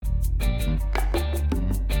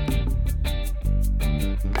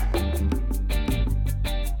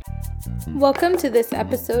Welcome to this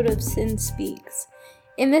episode of Sin Speaks.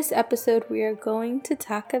 In this episode, we are going to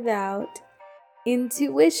talk about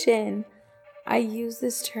intuition. I use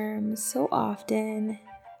this term so often,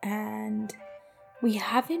 and we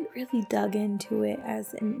haven't really dug into it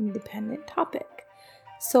as an independent topic.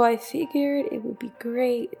 So I figured it would be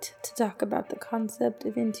great to talk about the concept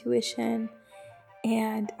of intuition,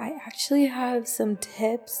 and I actually have some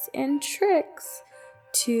tips and tricks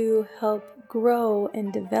to help grow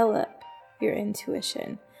and develop your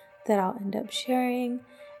intuition that I'll end up sharing,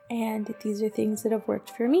 and these are things that have worked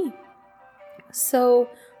for me. So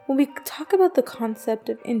when we talk about the concept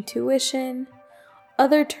of intuition,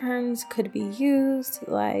 other terms could be used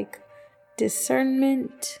like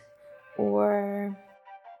discernment or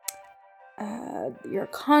your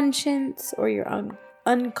conscience or your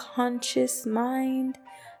unconscious mind,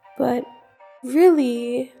 but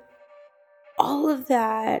really all of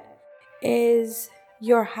that is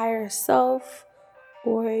your higher self,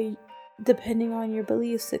 or depending on your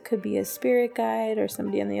beliefs, it could be a spirit guide or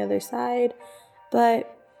somebody on the other side.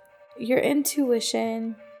 But your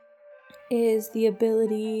intuition is the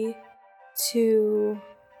ability to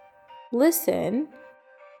listen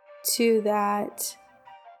to that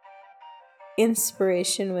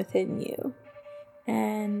inspiration within you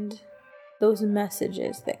and those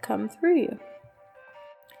messages that come through you.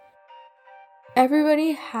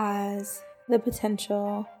 Everybody has the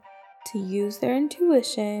potential to use their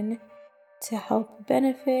intuition to help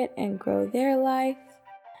benefit and grow their life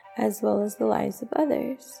as well as the lives of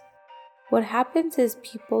others. What happens is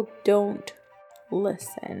people don't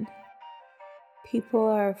listen. People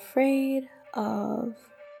are afraid of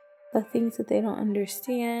the things that they don't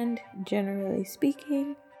understand, generally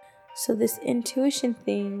speaking. So this intuition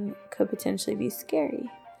thing could potentially be scary.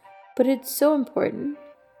 But it's so important.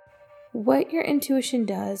 What your intuition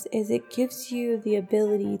does is it gives you the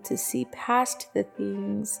ability to see past the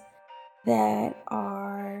things that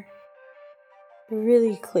are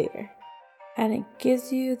really clear. And it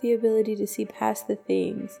gives you the ability to see past the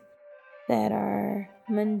things that are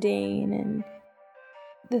mundane and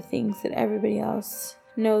the things that everybody else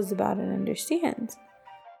knows about and understands.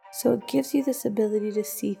 So it gives you this ability to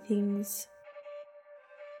see things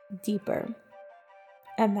deeper.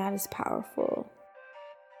 And that is powerful.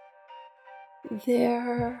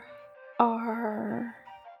 There are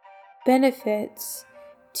benefits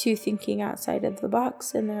to thinking outside of the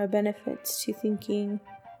box, and there are benefits to thinking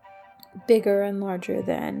bigger and larger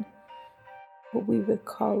than what we would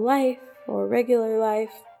call life or regular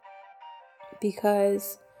life,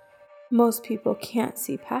 because most people can't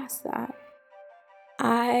see past that.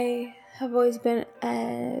 I have always been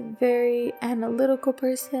a very analytical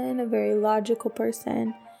person, a very logical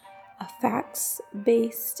person, a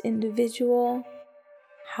facts-based individual.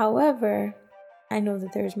 However, I know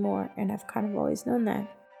that there's more, and I've kind of always known that.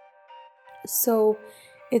 So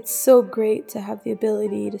it's so great to have the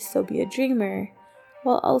ability to still be a dreamer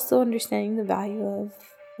while also understanding the value of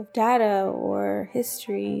data or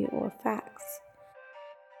history or facts.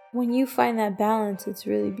 When you find that balance, it's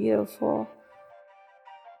really beautiful.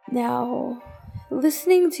 Now,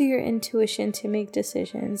 listening to your intuition to make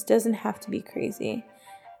decisions doesn't have to be crazy.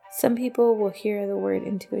 Some people will hear the word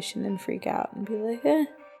intuition and freak out and be like,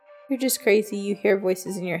 you're just crazy, you hear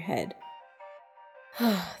voices in your head.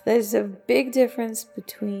 There's a big difference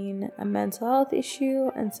between a mental health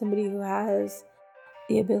issue and somebody who has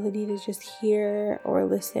the ability to just hear or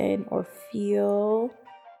listen or feel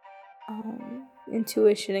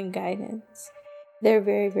intuition and guidance. They're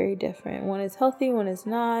very, very different. One is healthy, one is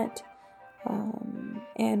not,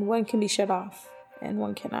 and one can be shut off and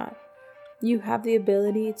one cannot. You have the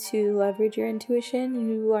ability to leverage your intuition.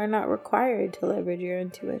 You are not required to leverage your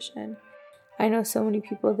intuition. I know so many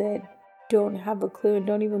people that don't have a clue and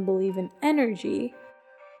don't even believe in energy.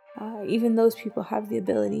 Even those people have the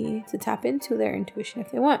ability to tap into their intuition if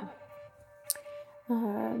they want.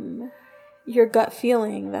 Your gut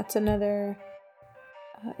feeling, that's another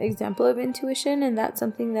example of intuition, and that's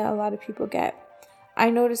something that a lot of people get. I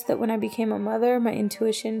noticed that when I became a mother, my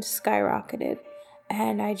intuition skyrocketed.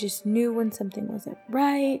 And I just knew when something wasn't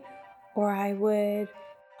right, or I would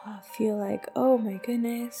feel like, oh my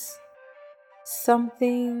goodness,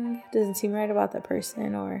 something doesn't seem right about that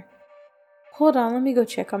person, or hold on, let me go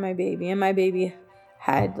check on my baby. And my baby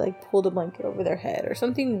had pulled a blanket over their head or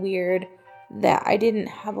something weird that I didn't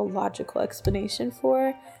have a logical explanation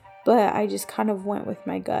for, but I just kind of went with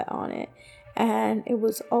my gut on it. And it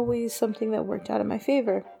was always something that worked out in my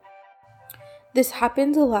favor. This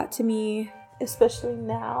happens a lot to me, especially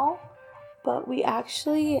now, but we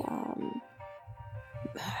actually,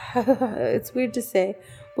 it's weird to say,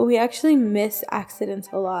 but we actually miss accidents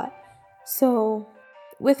a lot. So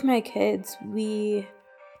with my kids, we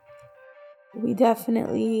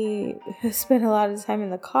definitely spend a lot of time in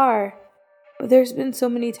the car, but there's been so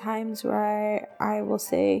many times where I will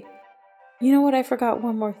say, you know what, I forgot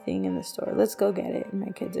one more thing in the store. Let's go get it. And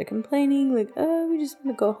my kids are complaining, like, oh, we just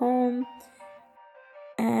want to go home.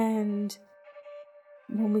 And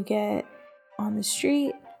when we get on the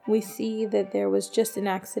street, we see that there was just an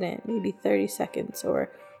accident, maybe 30 seconds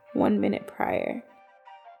or 1 minute prior.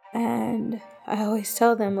 And I always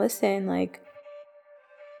tell them, listen, like,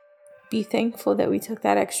 be thankful that we took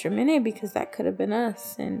that extra minute because that could have been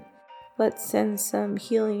us. And let's send some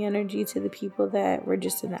healing energy to the people that were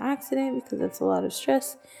just in the accident because that's a lot of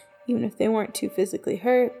stress, even if they weren't too physically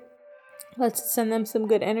hurt. Let's send them some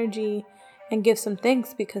good energy and give some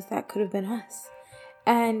thanks because that could have been us.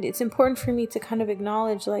 And it's important for me to kind of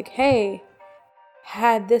acknowledge, like, hey,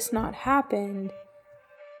 had this not happened,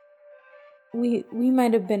 we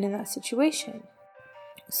might have been in that situation.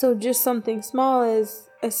 So just something small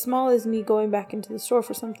as me going back into the store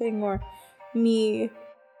for something, or me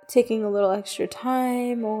taking a little extra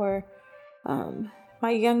time, or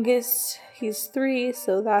my youngest, he's 3,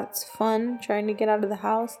 so that's fun, trying to get out of the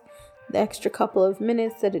house, the extra couple of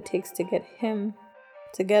minutes that it takes to get him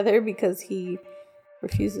together because he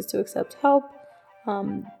refuses to accept help.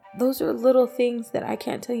 Those are little things that I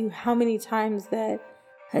can't tell you how many times that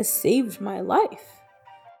has saved my life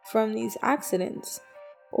from these accidents.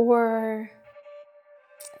 Or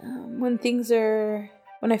when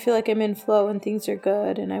I feel like I'm in flow and things are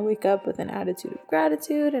good and I wake up with an attitude of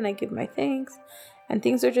gratitude and I give my thanks and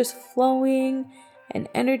things are just flowing and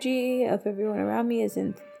energy of everyone around me is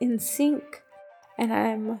in sync and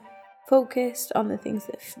I'm focused on the things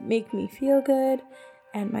that make me feel good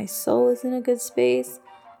and my soul is in a good space,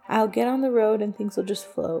 I'll get on the road and things will just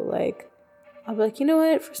flow. Like, I'll be like, you know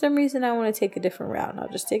what? For some reason, I want to take a different route. And I'll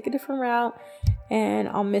just take a different route and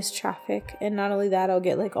I'll miss traffic. And not only that, I'll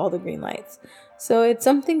get like all the green lights. So it's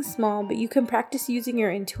something small, but you can practice using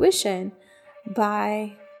your intuition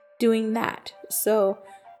by doing that. So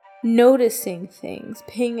noticing things,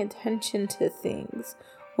 paying attention to things.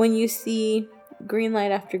 When you see green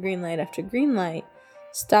light after green light after green light,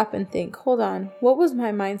 stop and think, hold on, what was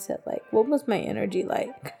my mindset like? What was my energy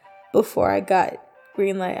like before I got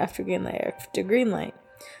green light after green light after green light?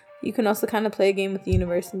 You can also kind of play a game with the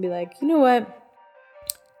universe and be like, you know what?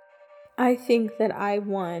 I think that I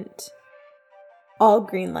want all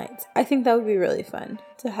green lights. I think that would be really fun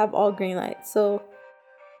to have all green lights. So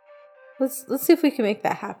let's see if we can make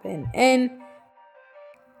that happen. And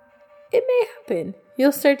it may happen.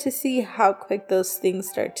 You'll start to see how quick those things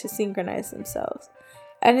start to synchronize themselves.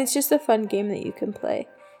 And it's just a fun game that you can play.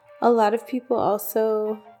 A lot of people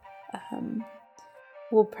also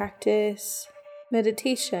will practice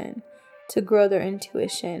meditation to grow their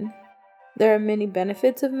intuition. There are many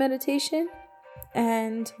benefits of meditation,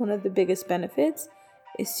 and one of the biggest benefits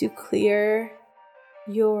is to clear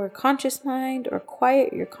your conscious mind or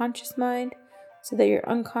quiet your conscious mind so that your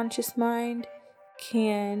unconscious mind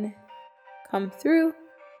can come through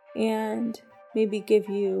and maybe give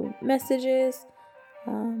you messages.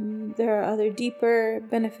 There are other deeper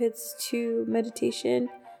benefits to meditation,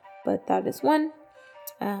 but that is one.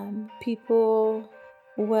 People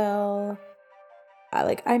will,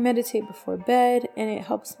 I meditate before bed and it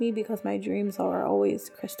helps me because my dreams are always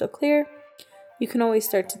crystal clear. You can always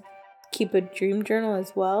start to keep a dream journal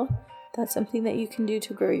as well. That's something that you can do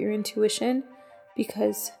to grow your intuition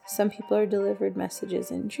because some people are delivered messages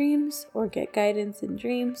in dreams or get guidance in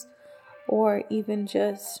dreams or even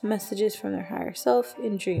just messages from their higher self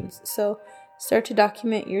in dreams. So start to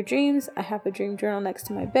document your dreams. I have a dream journal next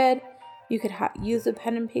to my bed. You could use a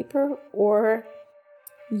pen and paper, or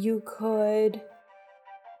you could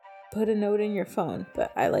put a note in your phone,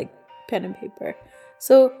 but I like pen and paper.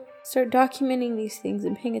 So start documenting these things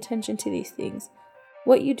and paying attention to these things.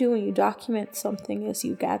 What you do when you document something is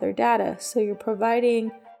you gather data. So you're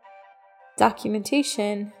providing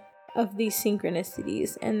documentation of these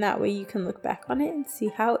synchronicities, and that way you can look back on it and see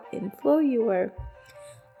how in flow you were.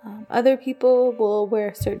 Other people will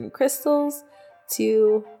wear certain crystals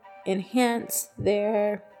to enhance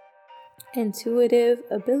their intuitive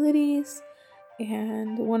abilities,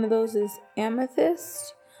 and one of those is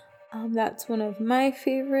amethyst. That's one of my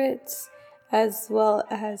favorites, as well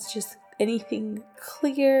as just anything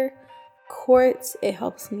clear. Quartz, it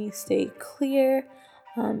helps me stay clear.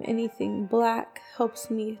 Anything black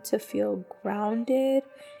helps me to feel grounded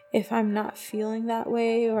if I'm not feeling that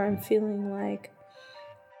way, or I'm feeling like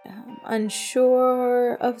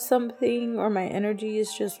unsure of something, or my energy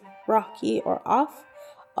is just rocky or off.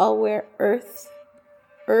 I'll wear earth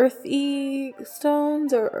earthy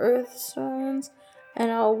stones or earth stones,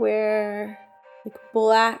 and I'll wear like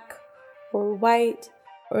black or white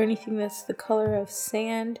or anything that's the color of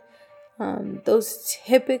sand. Those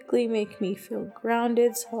typically make me feel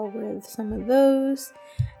grounded, so I'll wear some of those.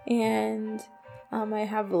 And I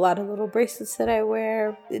have a lot of little bracelets that I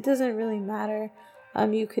wear. It doesn't really matter.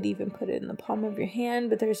 You could even put it in the palm of your hand,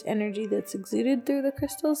 but there's energy that's exuded through the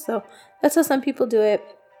crystals, so that's how some people do it.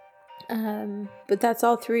 But that's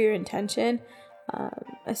all through your intention.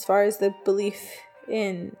 As far as the belief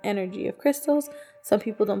in energy of crystals, some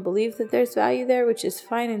people don't believe that there's value there, which is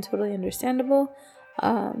fine and totally understandable.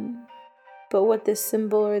 But what this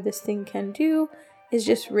symbol or this thing can do is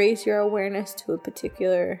just raise your awareness to a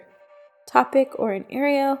particular topic or an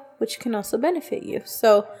area, which can also benefit you.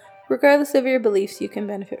 So regardless of your beliefs, you can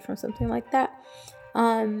benefit from something like that.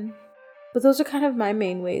 But those are kind of my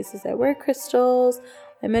main ways, is I wear crystals,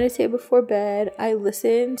 I meditate before bed, I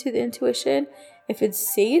listen to the intuition if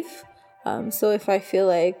it's safe. So if I feel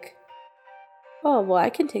like, oh, well, I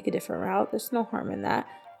can take a different route, there's no harm in that,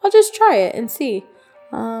 I'll just try it and see.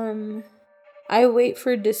 I wait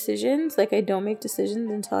for decisions. Like, I don't make decisions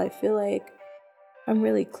until I feel like I'm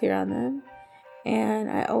really clear on them. And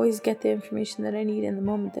I always get the information that I need in the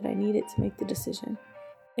moment that I need it to make the decision.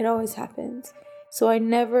 It always happens. So I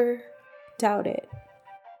never doubt it.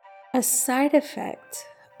 A side effect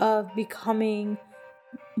of becoming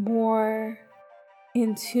more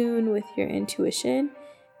in tune with your intuition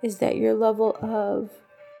is that your level of,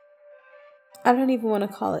 I don't even want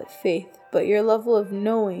to call it faith, but your level of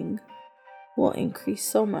knowing will increase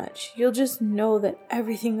so much. You'll just know that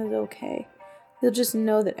everything is okay. You'll just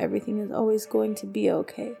know that everything is always going to be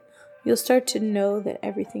okay. You'll start to know that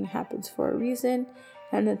everything happens for a reason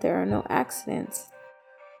and that there are no accidents.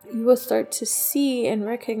 You will start to see and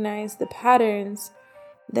recognize the patterns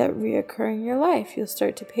that reoccur in your life. You'll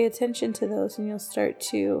start to pay attention to those, and you'll start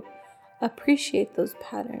to appreciate those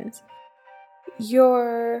patterns.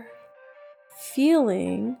 Your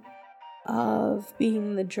feeling of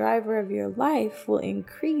being the driver of your life will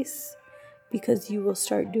increase because you will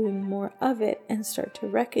start doing more of it and start to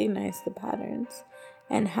recognize the patterns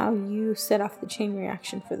and how you set off the chain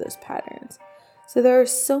reaction for those patterns. So there are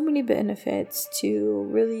so many benefits to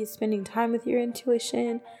really spending time with your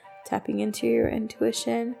intuition, tapping into your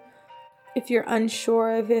intuition. If you're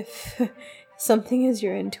unsure of if something is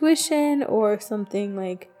your intuition or something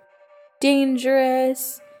like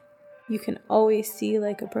dangerous, you can always see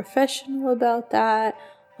like a professional about that.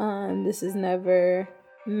 This is never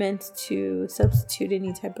meant to substitute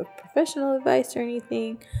any type of professional advice or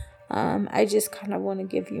anything. I just kind of want to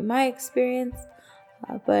give you my experience.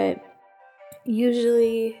 But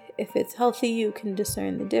usually, if it's healthy, you can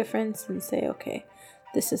discern the difference and say, okay,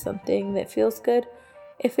 this is something that feels good.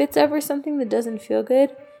 If it's ever something that doesn't feel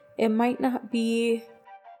good, it might not be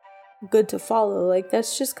good to follow. Like,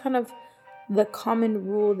 that's just kind of the common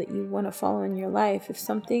rule that you want to follow in your life. If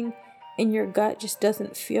something in your gut just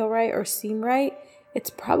doesn't feel right or seem right, it's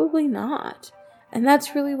probably not. And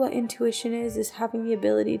that's really what intuition is having the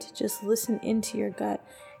ability to just listen into your gut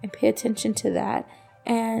and pay attention to that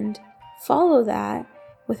and follow that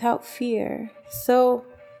without fear. So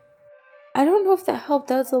I don't know if that helped.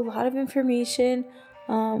 That was a lot of information.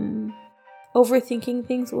 Overthinking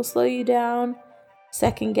things will slow you down.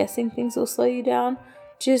 Second guessing things will slow you down.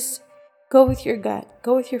 Just go with your gut.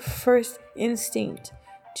 Go with your first instinct.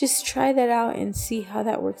 Just try that out and see how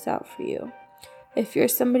that works out for you. If you're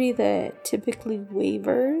somebody that typically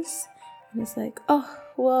wavers and is like, oh,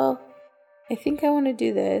 well, I think I want to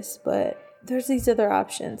do this, but there's these other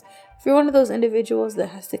options. If you're one of those individuals that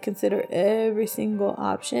has to consider every single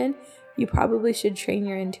option, you probably should train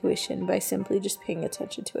your intuition by simply just paying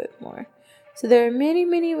attention to it more. So there are many,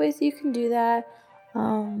 many ways you can do that.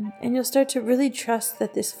 And you'll start to really trust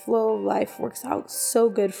that this flow of life works out so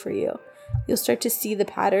good for you. You'll start to see the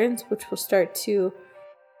patterns, which will start to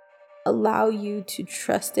allow you to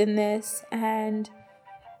trust in this. And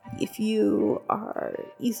if you are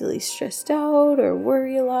easily stressed out or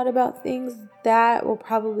worry a lot about things, that will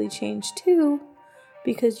probably change too,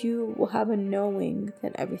 because you will have a knowing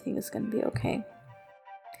that everything is going to be okay.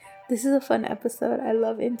 This is a fun episode. I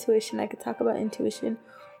love intuition. I could talk about intuition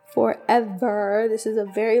forever. This is a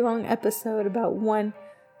very long episode about one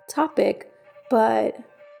topic, but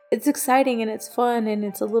it's exciting and it's fun and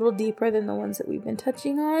it's a little deeper than the ones that we've been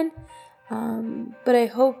touching on. But I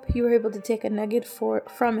hope you were able to take a nugget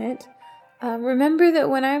from it. Remember that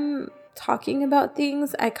when I'm talking about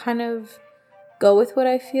things, I kind of go with what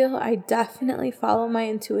I feel. I definitely follow my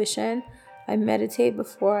intuition. I meditate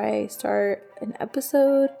before I start an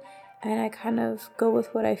episode, and I kind of go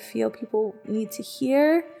with what I feel people need to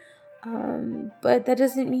hear. But that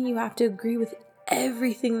doesn't mean you have to agree with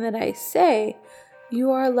everything that I say.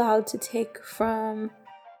 You are allowed to take from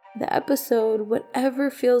the episode whatever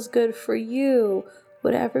feels good for you,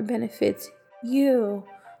 whatever benefits you.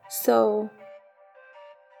 So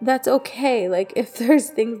that's okay. Like, if there's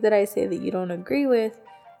things that I say that you don't agree with,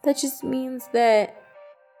 that just means that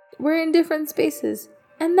we're in different spaces,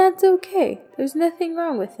 and that's okay. There's nothing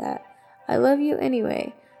wrong with that. I love you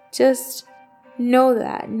anyway. Just know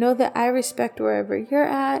that I respect wherever you're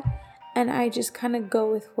at, and I just kind of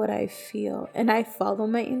go with what I feel, and I follow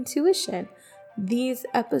my intuition. These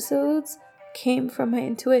episodes came from my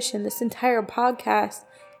intuition. This entire podcast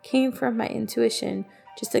came from my intuition.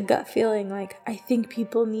 Just a gut feeling, like, I think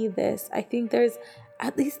people need this. I think there's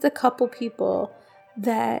at least a couple people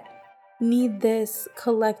that need this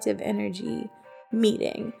collective energy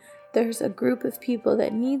meeting. There's a group of people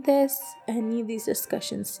that need this and need these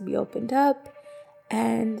discussions to be opened up.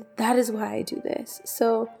 And that is why I do this.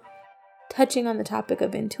 So, touching on the topic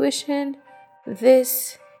of intuition,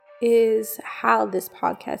 this is how this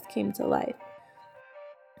podcast came to life.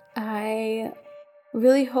 I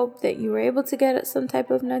really hope that you were able to get some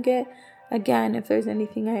type of nugget. Again, if there's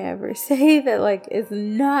anything I ever say that is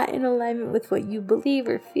not in alignment with what you believe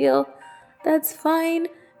or feel, that's fine.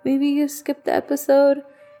 Maybe you skip the episode.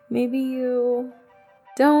 Maybe you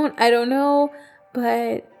don't. I don't know.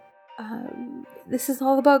 But this is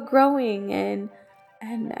all about growing, and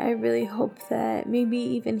I really hope that maybe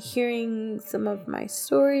even hearing some of my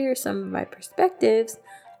story or some of my perspectives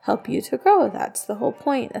help you to grow. That's the whole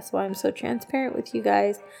point. That's why I'm so transparent with you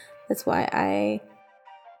guys. That's why I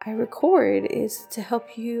record, is to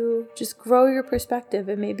help you just grow your perspective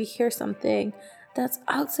and maybe hear something that's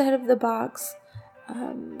outside of the box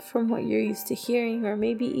from what you're used to hearing, or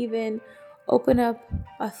maybe even open up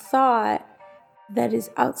a thought that is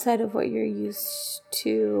outside of what you're used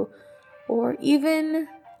to, or even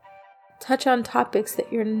touch on topics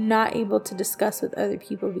that you're not able to discuss with other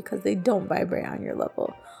people because they don't vibrate on your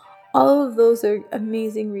level. All of those are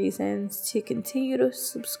amazing reasons to continue to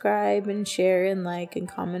subscribe and share and like and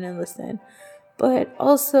comment and listen. But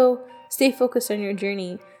also stay focused on your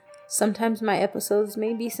journey. Sometimes my episodes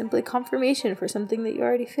may be simply confirmation for something that you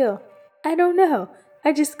already feel. I don't know.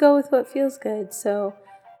 I just go with what feels good. So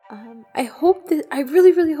I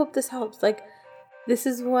really, really hope this helps. Like, this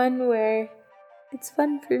is one where it's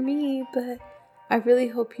fun for me, but I really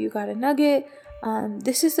hope you got a nugget.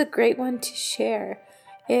 This is a great one to share.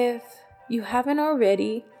 If you haven't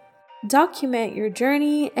already, document your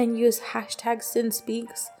journey and use hashtag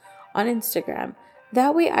SinSpeaks on Instagram.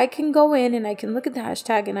 That way I can go in and I can look at the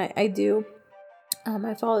hashtag, and I do.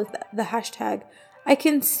 I follow the hashtag. I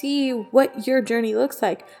can see what your journey looks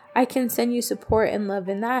like. I can send you support and love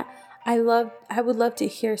in that. I would love to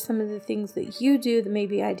hear some of the things that you do that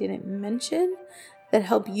maybe I didn't mention, that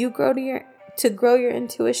help you grow your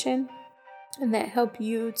intuition, and that help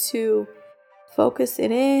you to focus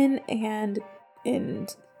it in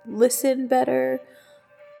and listen better.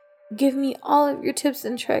 Give me all of your tips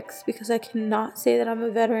and tricks, because I cannot say that I'm a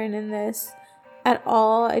veteran in this at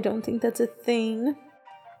all. I don't think that's a thing.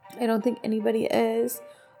 I don't think anybody is.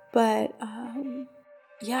 But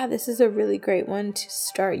yeah, this is a really great one to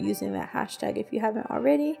start using that hashtag if you haven't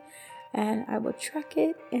already. And I will track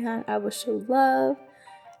it and I will show love.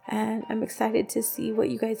 And I'm excited to see what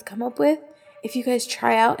you guys come up with. If you guys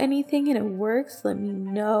try out anything and it works, let me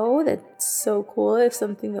know. That's so cool. If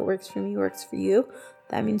something that works for me works for you,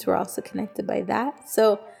 that means we're also connected by that.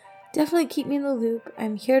 So definitely keep me in the loop.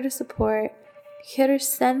 I'm here to support, here to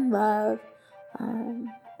send love.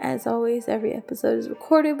 As always, every episode is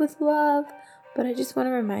recorded with love, but I just want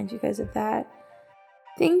to remind you guys of that.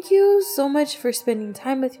 Thank you so much for spending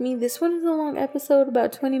time with me. This one is a long episode,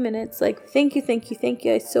 about 20 minutes. Thank you.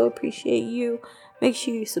 I so appreciate you. Make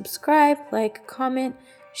sure you subscribe, like, comment,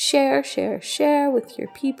 share with your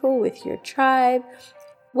people, with your tribe.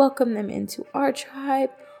 Welcome them into our tribe.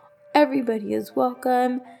 Everybody is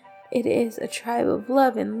welcome. It is a tribe of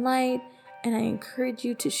love and light, and I encourage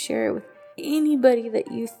you to share it with anybody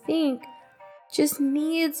that you think just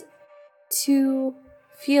needs to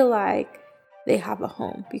feel like they have a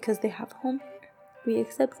home, because they have a home here. We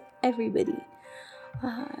accept everybody.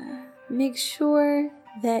 Make sure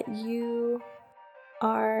that you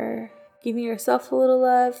are giving yourself a little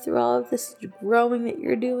love through all of this growing that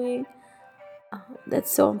you're doing. That's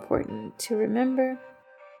so important to remember.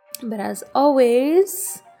 But as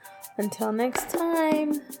always, until next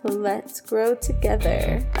time, let's grow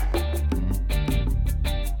together.